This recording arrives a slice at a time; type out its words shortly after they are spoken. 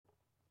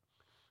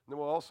And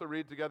then we'll also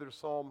read together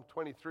Psalm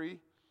 23.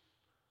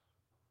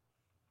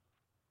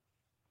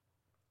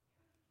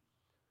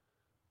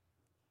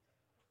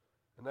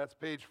 And that's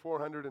page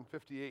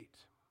 458.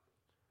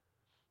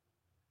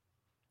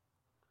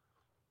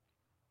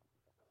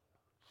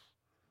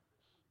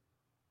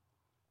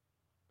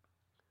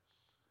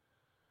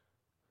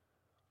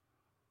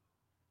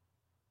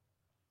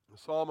 The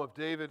Psalm of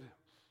David,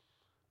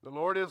 "The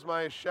Lord is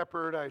my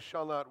shepherd, I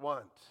shall not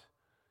want.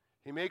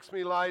 He makes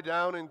me lie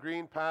down in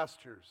green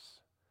pastures.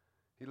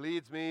 He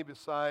leads me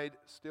beside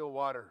still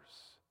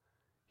waters.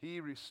 He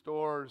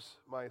restores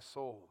my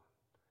soul.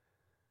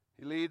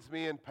 He leads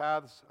me in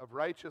paths of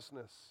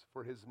righteousness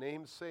for his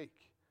name's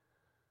sake.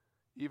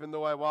 Even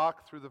though I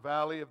walk through the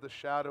valley of the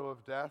shadow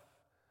of death,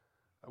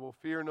 I will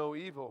fear no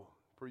evil,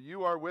 for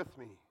you are with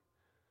me.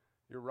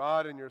 Your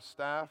rod and your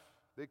staff,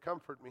 they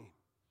comfort me.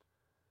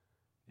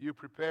 You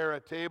prepare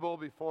a table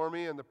before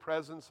me in the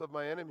presence of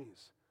my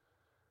enemies.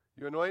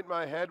 You anoint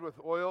my head with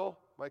oil,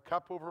 my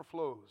cup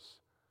overflows.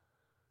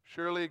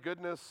 Surely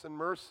goodness and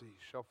mercy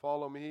shall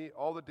follow me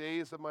all the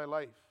days of my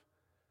life,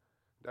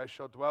 and I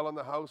shall dwell in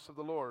the house of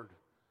the Lord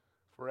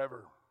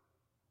forever."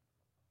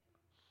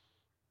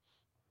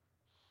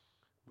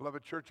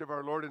 Beloved Church of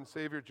our Lord and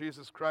Savior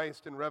Jesus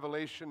Christ, in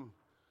Revelation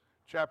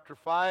chapter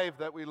 5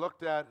 that we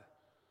looked at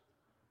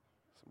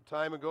some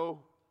time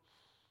ago,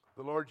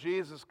 the Lord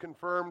Jesus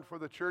confirmed for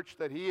the church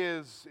that he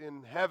is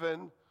in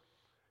heaven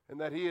and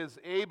that he is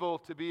able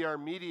to be our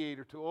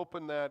mediator, to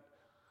open that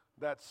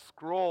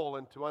scroll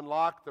and to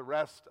unlock the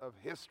rest of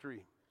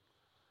history.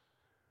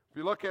 If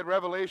you look at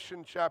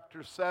Revelation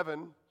chapter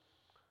 7,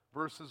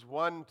 verses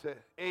 1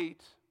 to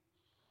 8,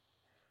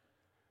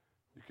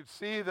 you could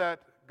see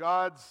that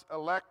God's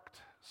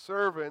elect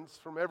servants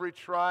from every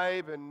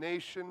tribe and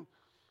nation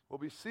will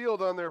be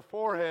sealed on their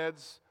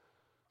foreheads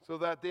so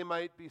that they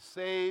might be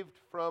saved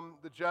from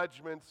the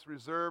judgments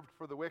reserved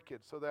for the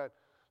wicked, so that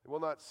they will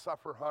not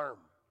suffer harm.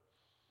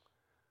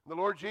 And the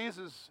Lord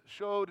Jesus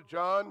showed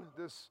John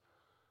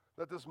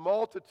that this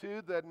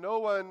multitude that no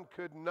one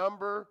could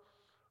number,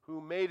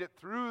 who made it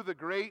through the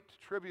great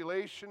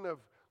tribulation of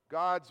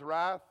God's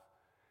wrath,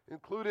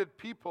 included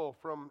people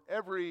from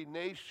every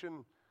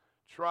nation,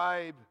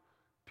 tribe,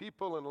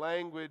 people, and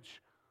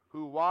language,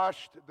 who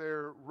washed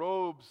their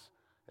robes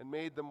and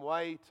made them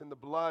white in the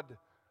blood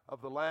of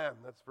the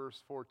Lamb. That's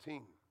verse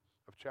 14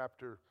 of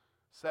chapter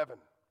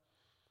 7.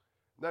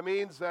 That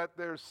means that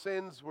their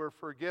sins were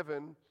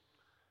forgiven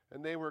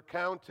and they were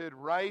counted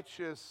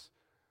righteous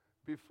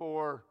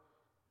before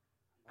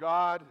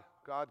God.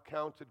 God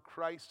counted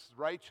Christ's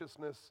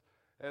righteousness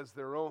as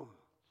their own.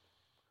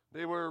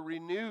 They were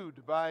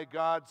renewed by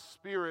God's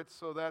Spirit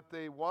so that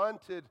they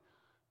wanted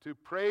to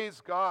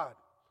praise God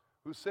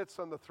who sits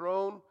on the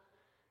throne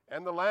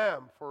and the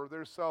Lamb for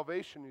their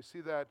salvation. You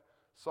see that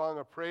song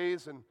of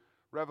praise in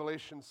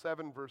Revelation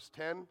 7, verse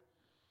 10.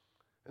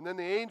 And then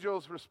the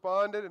angels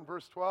responded in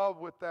verse 12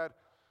 with that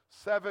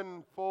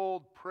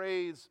sevenfold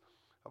praise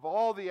of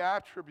all the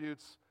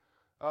attributes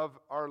of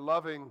our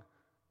loving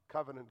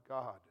covenant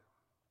God.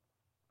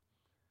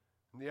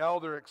 And the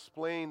elder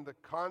explained the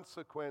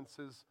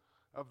consequences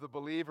of the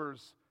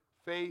believer's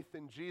faith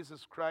in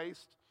Jesus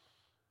Christ,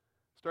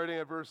 starting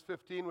at verse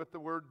 15 with the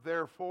word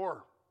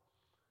therefore.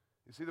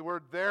 You see the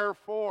word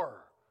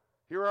therefore.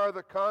 Here are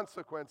the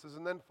consequences.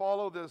 And then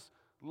follow this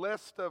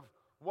list of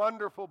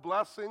wonderful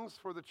blessings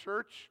for the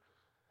church.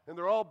 And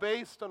they're all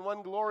based on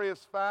one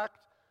glorious fact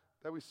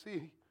that we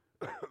see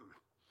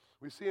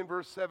in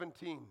verse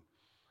 17.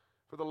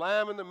 For the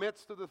Lamb in the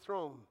midst of the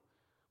throne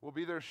will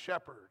be their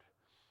shepherd,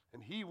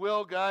 and he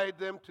will guide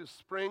them to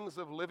springs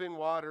of living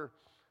water,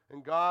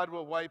 and God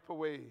will wipe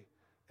away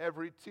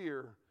every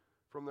tear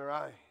from their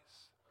eyes.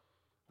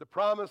 The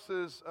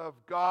promises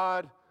of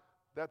God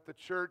that the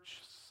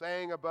church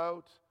sang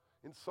about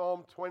in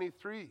Psalm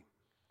 23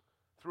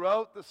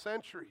 throughout the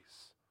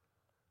centuries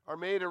are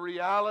made a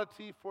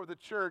reality for the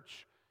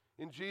church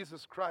in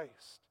Jesus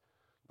Christ.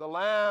 The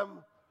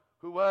Lamb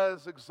who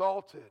was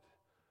exalted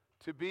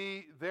to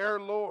be their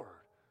Lord,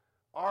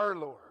 our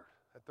Lord,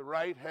 at the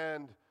right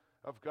hand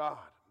of God.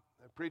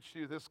 I preach to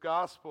you this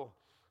gospel.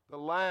 The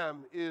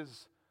Lamb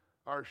is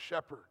our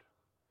shepherd.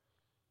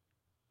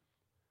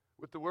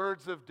 With the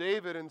words of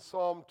David in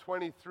Psalm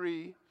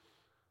 23,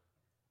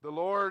 the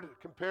Lord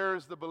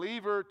compares the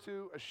believer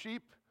to a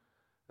sheep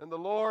and the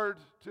Lord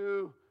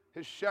to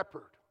his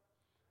shepherd.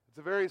 It's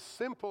a very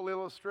simple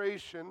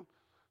illustration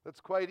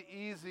that's quite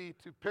easy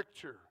to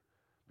picture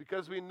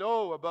because we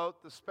know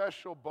about the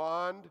special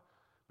bond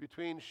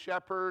between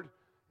shepherd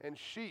and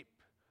sheep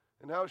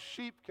and how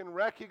sheep can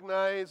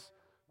recognize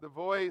the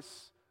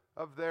voice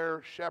of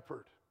their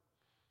shepherd.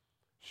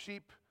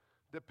 Sheep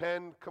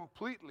depend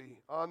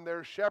completely on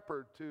their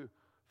shepherd to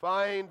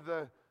find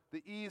the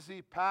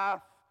easy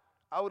path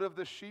out of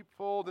the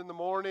sheepfold in the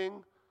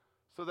morning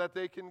so that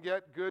they can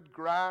get good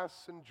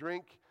grass and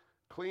drink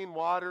clean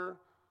water,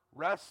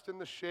 rest in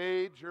the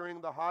shade during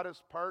the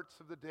hottest parts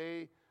of the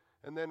day,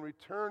 and then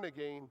return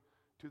again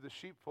to the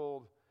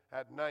sheepfold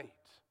at night.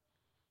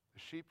 The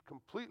sheep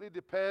completely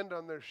depend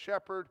on their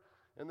shepherd,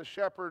 and the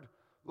shepherd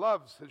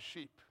loves his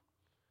sheep.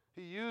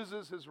 He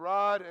uses his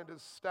rod and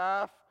his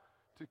staff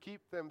to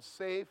keep them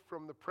safe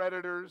from the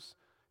predators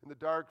in the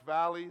dark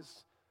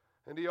valleys,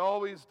 and he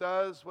always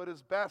does what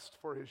is best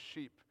for his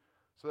sheep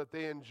so that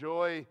they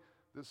enjoy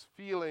this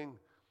feeling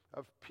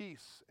of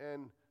peace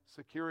and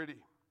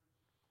security.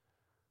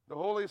 The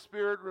Holy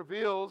Spirit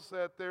reveals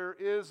that there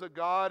is a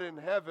God in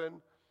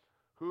heaven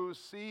who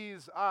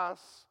sees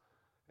us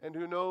and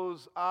who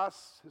knows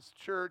us, his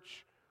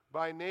church,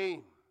 by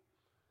name.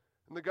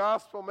 And the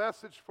gospel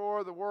message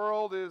for the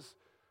world is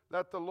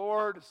that the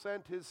Lord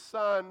sent his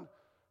Son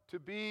to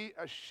be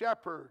a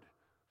shepherd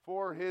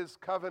for his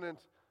covenant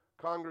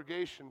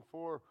congregation,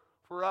 for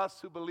us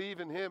who believe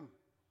in him.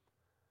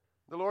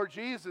 The Lord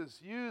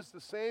Jesus used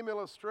the same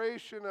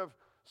illustration of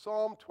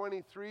Psalm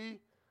 23,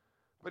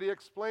 but he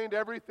explained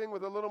everything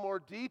with a little more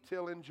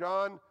detail in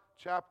John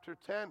chapter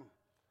 10.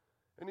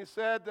 And he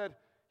said that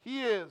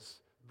he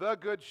is the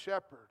good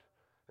shepherd,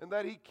 and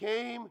that he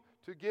came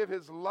to give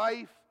his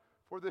life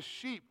for the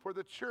sheep, for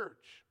the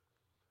church.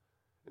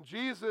 And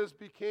Jesus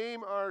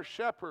became our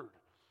shepherd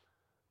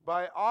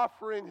by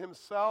offering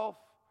himself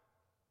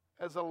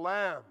as a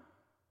lamb,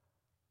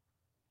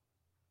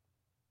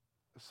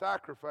 a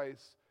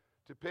sacrifice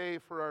to pay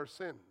for our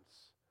sins.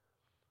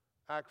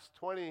 Acts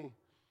 20,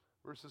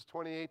 verses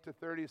 28 to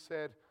 30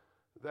 said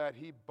that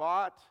he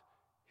bought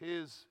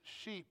his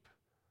sheep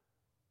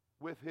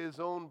with his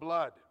own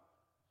blood.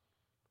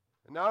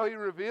 And now he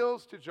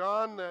reveals to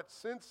John that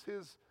since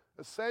his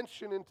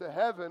ascension into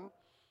heaven,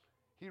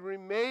 he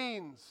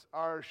remains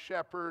our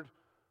shepherd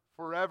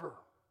forever.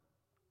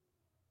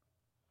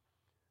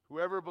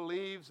 Whoever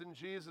believes in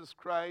Jesus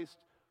Christ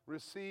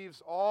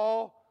receives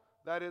all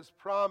that is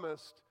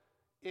promised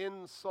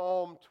in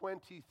Psalm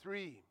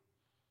 23.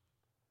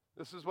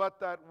 This is what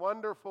that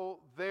wonderful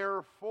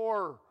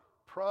therefore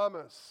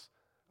promise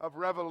of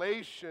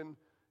Revelation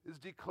is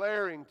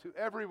declaring to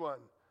everyone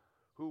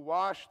who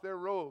washed their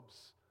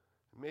robes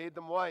and made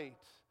them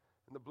white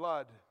in the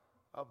blood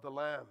of the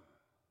Lamb.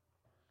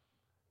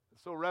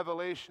 So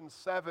Revelation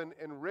 7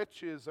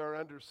 enriches our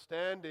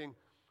understanding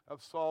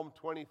of Psalm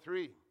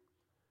 23,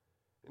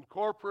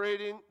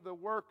 incorporating the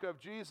work of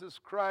Jesus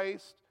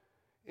Christ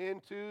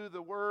into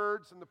the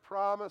words and the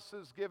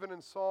promises given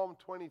in Psalm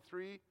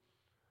 23.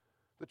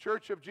 The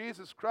Church of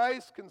Jesus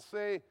Christ can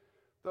say,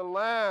 "The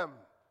Lamb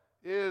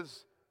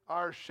is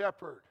our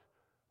shepherd.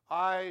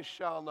 I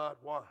shall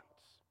not want.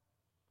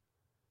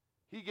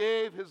 He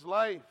gave his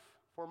life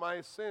for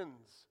my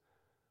sins,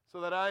 so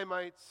that I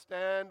might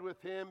stand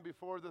with him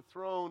before the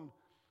throne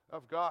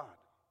of God.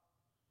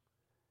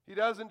 He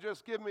doesn't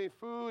just give me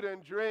food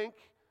and drink,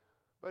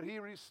 but he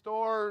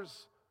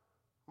restores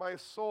my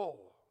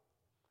soul.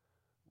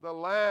 The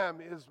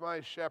Lamb is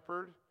my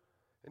shepherd,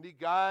 and he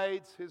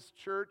guides his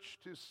church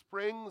to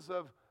springs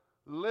of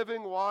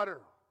living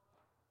water,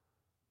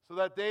 so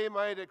that they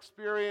might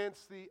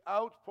experience the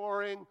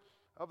outpouring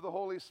of the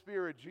Holy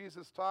Spirit."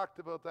 Jesus talked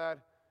about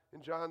that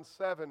in John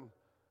 7,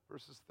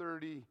 verses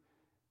 37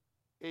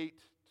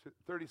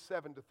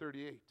 to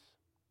 38.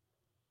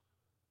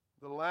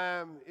 The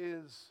Lamb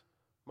is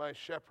my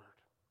shepherd,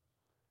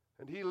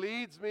 and he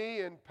leads me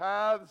in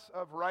paths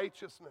of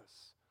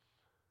righteousness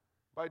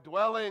by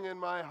dwelling in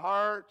my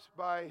heart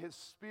by his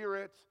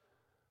Spirit,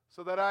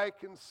 so that I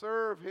can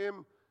serve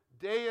him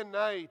day and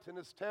night in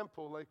his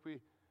temple, like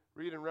we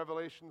read in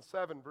Revelation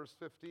 7, verse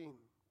 15.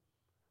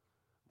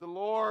 The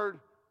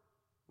Lord,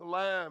 the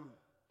Lamb,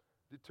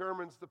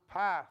 determines the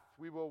path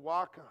we will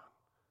walk on.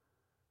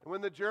 And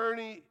when the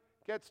journey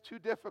gets too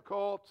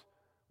difficult,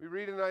 we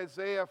read in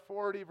Isaiah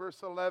 40,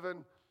 verse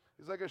 11,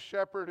 he's like a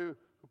shepherd who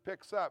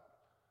picks up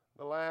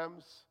the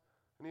lambs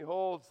and he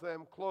holds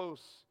them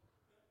close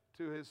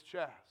to his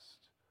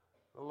chest.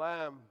 The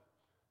Lamb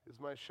is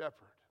my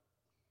shepherd.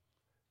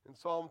 In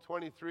Psalm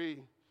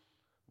 23,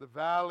 the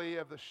valley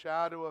of the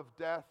shadow of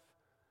death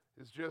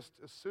is just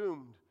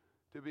assumed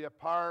to be a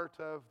part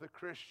of the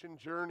Christian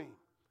journey.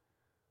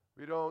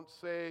 We don't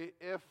say,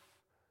 "if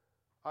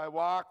I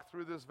walk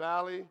through this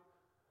valley,"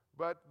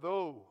 but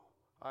 "though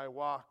I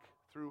walk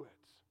through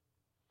it."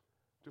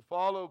 To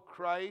follow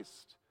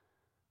Christ,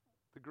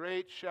 the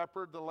great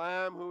shepherd, the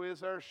Lamb who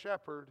is our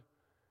shepherd,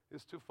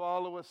 is to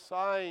follow a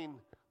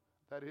sign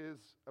that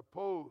is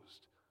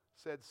opposed,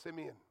 said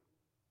Simeon.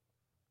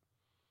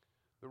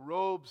 The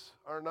robes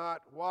are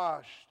not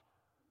washed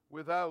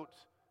without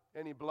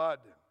any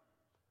blood.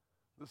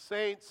 The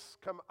saints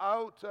come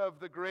out of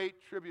the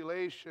great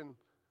tribulation.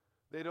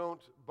 They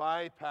don't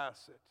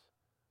bypass it,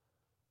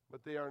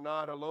 but they are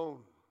not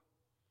alone.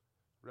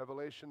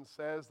 Revelation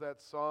says that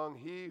song,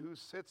 "He who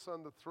sits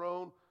on the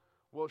throne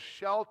will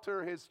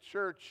shelter his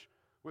church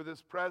with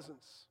his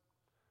presence."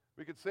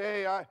 We could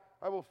say, I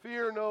will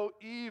fear no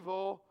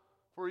evil,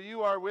 for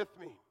you are with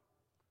me.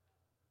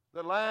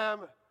 The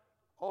Lamb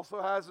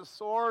also has a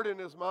sword in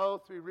his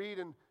mouth. We read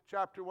in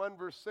chapter 1,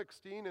 verse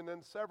 16, and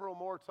then several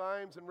more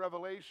times in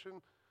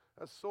Revelation,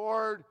 a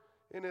sword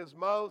in his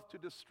mouth to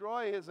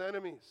destroy his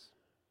enemies.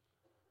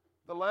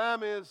 The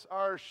Lamb is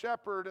our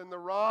shepherd, and the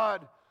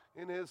rod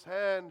in his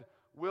hand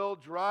will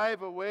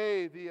drive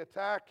away the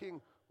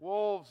attacking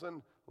wolves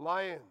and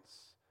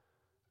lions.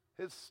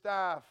 His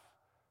staff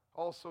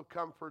also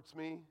comforts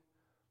me,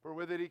 for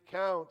with it he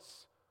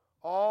counts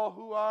all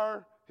who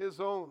are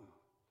his own.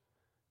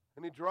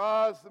 And he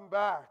draws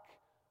back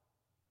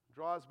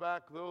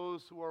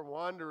those who are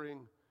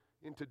wandering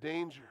into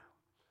danger.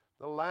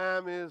 The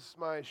Lamb is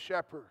my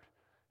shepherd.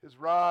 His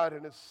rod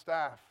and his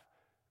staff,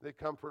 they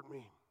comfort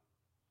me.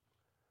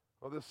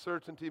 Well, this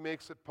certainty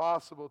makes it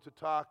possible to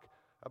talk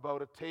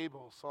about a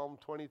table. Psalm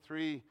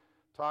 23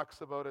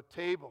 talks about a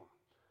table,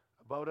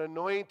 about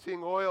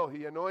anointing oil.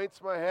 He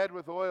anoints my head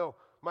with oil.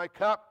 My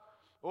cup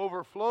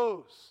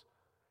overflows.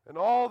 And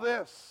all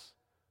this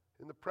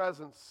in the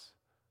presence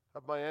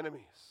of my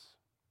enemies.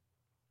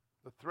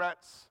 The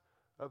threats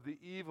of the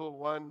evil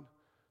one,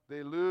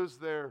 they lose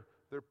their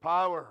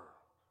power,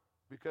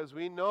 because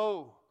we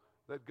know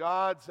that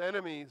God's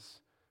enemies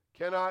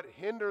cannot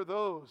hinder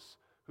those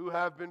who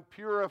have been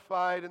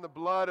purified in the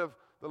blood of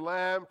the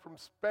Lamb from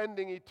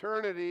spending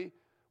eternity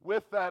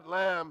with that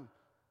Lamb.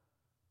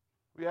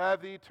 We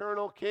have the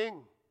eternal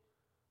King,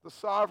 the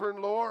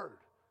sovereign Lord.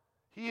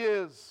 He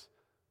is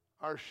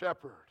our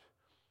shepherd.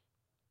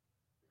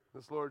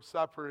 This Lord's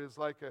Supper is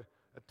like a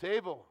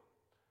table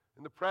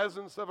in the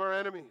presence of our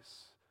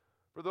enemies.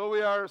 For though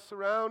we are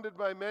surrounded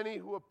by many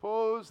who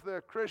oppose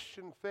the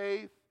Christian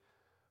faith,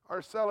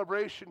 our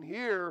celebration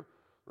here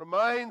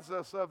reminds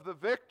us of the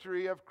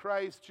victory of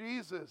Christ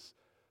Jesus,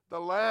 the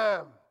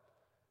Lamb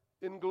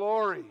in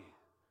glory,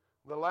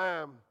 the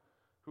Lamb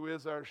who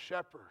is our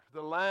shepherd,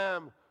 the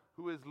Lamb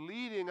who is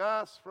leading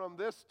us from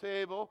this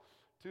table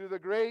to the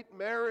great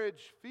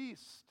marriage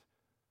feast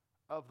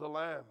of the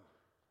Lamb.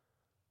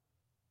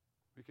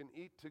 We can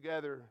eat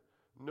together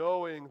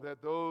knowing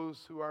that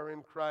those who are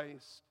in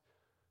Christ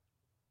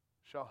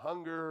shall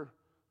hunger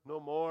no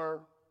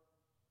more,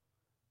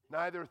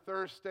 neither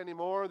thirst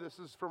anymore. This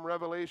is from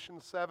Revelation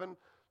 7.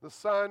 The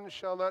sun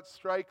shall not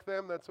strike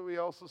them. That's what we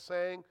also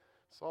sang,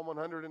 Psalm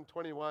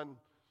 121,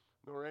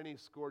 nor any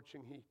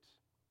scorching heat.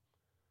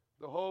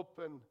 The hope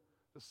and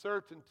the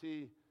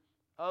certainty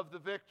of the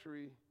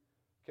victory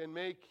can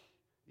make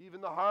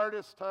even the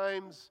hardest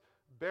times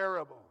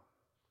bearable.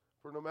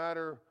 For no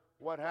matter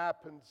what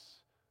happens,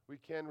 we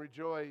can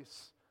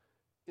rejoice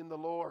in the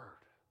Lord,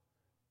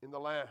 in the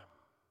Lamb.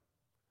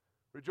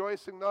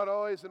 Rejoicing not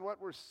always in what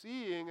we're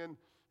seeing and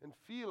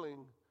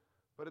feeling,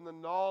 but in the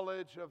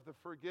knowledge of the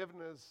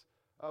forgiveness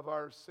of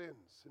our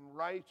sins, in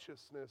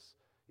righteousness,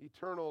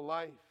 eternal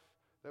life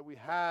that we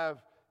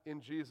have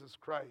in Jesus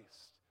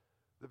Christ,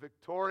 the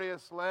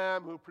victorious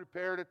Lamb who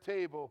prepared a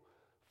table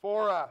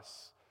for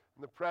us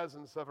in the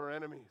presence of our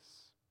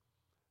enemies.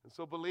 And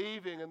so,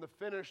 believing in the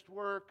finished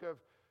work of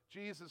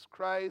Jesus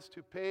Christ,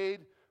 who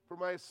paid for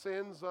my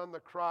sins on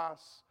the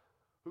cross,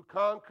 who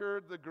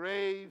conquered the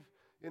grave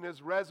in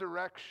his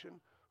resurrection,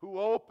 who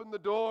opened the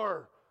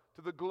door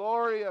to the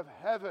glory of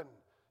heaven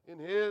in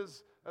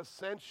his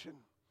ascension,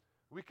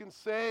 we can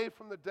say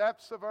from the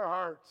depths of our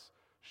hearts,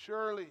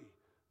 surely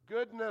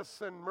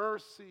goodness and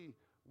mercy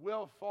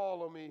will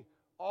follow me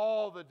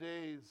all the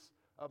days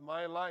of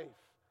my life,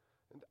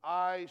 and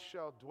I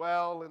shall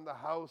dwell in the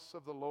house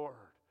of the Lord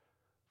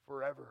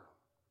forever.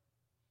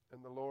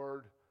 And the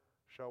Lord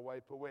shall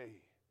wipe away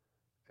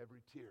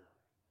every tear.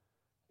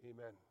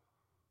 Amen.